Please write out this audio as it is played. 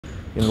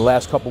in the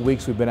last couple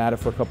weeks, we've been at it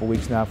for a couple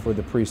weeks now for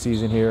the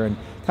preseason here, and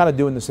kind of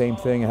doing the same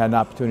thing. And had an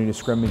opportunity to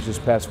scrimmage this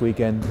past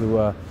weekend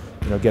to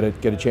get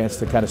a chance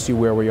to kind of see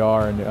where we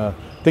are and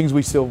things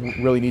we still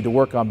really need to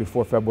work on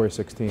before February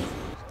 16th.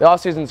 The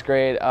off season's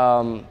great.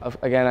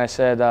 Again, I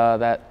said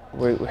that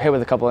we're hit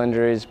with a couple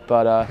injuries,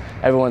 but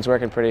everyone's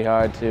working pretty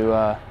hard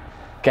to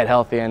get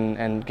healthy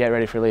and get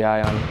ready for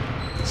Lehigh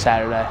on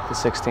Saturday, the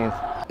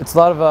 16th. It's a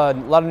lot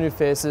of new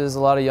faces, a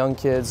lot of young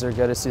kids are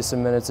going to see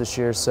some minutes this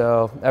year,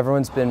 so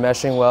everyone's been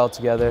meshing well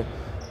together.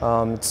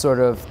 It's sort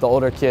of the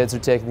older kids are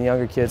taking the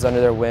younger kids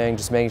under their wing,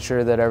 just making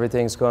sure that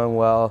everything's going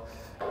well.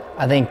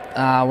 I think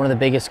one of the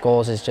biggest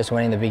goals is just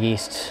winning the Big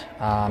East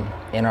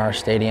in our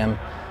stadium.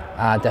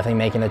 Definitely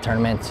making the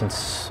tournament.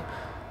 Since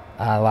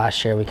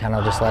last year we kind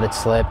of just let it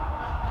slip.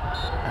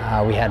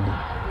 We had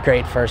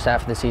great first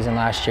half of the season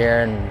last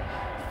year and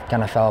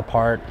kind of fell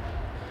apart.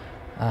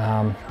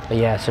 But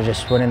yeah, so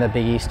just winning the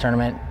Big East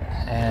tournament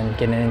and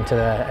getting into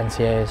the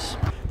NCAAs.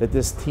 That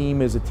this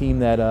team is a team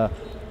that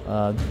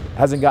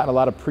hasn't gotten a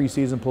lot of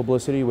preseason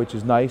publicity, which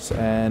is nice,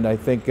 and I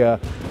think a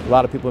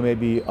lot of people may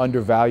be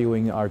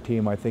undervaluing our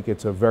team. I think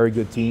it's a very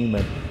good team,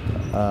 and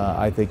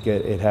I think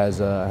it has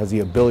the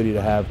ability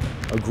to have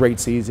a great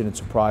season and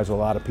surprise a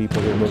lot of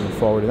people here moving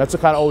forward, and that's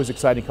kind of always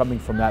exciting coming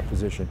from that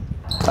position.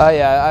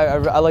 Yeah,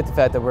 I like the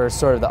fact that we're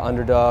sort of the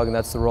underdog, and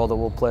that's the role that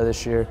we'll play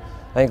this year.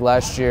 I think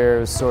last year it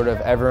was sort of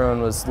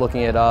everyone was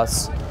looking at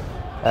us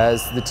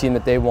as the team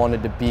that they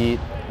wanted to beat,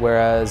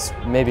 whereas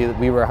maybe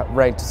we were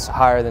ranked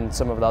higher than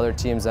some of the other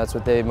teams. That's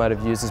what they might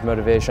have used as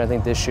motivation. I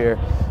think this year,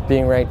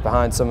 being ranked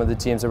behind some of the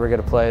teams that we're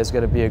going to play is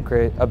going to be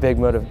a big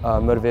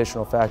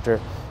motivational factor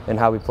in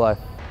how we play.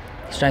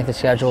 Strength of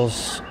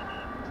schedule's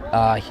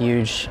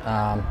huge.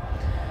 I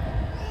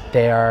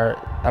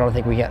don't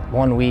think we get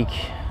 1 week.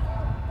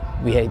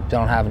 We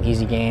don't have an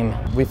easy game.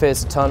 We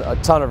face a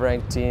ton of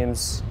ranked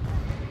teams.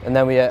 And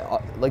then we had,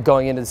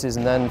 going into the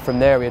season, then from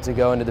there we had to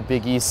go into the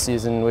Big East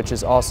season, which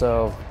is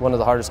also one of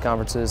the hardest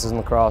conferences in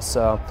lacrosse.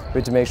 So we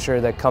had to make sure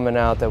that coming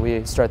out that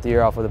we start the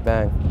year off with a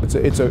bang. It's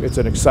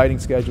an exciting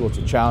schedule, it's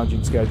a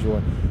challenging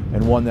schedule,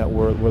 and one that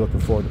we're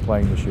looking forward to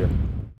playing this year.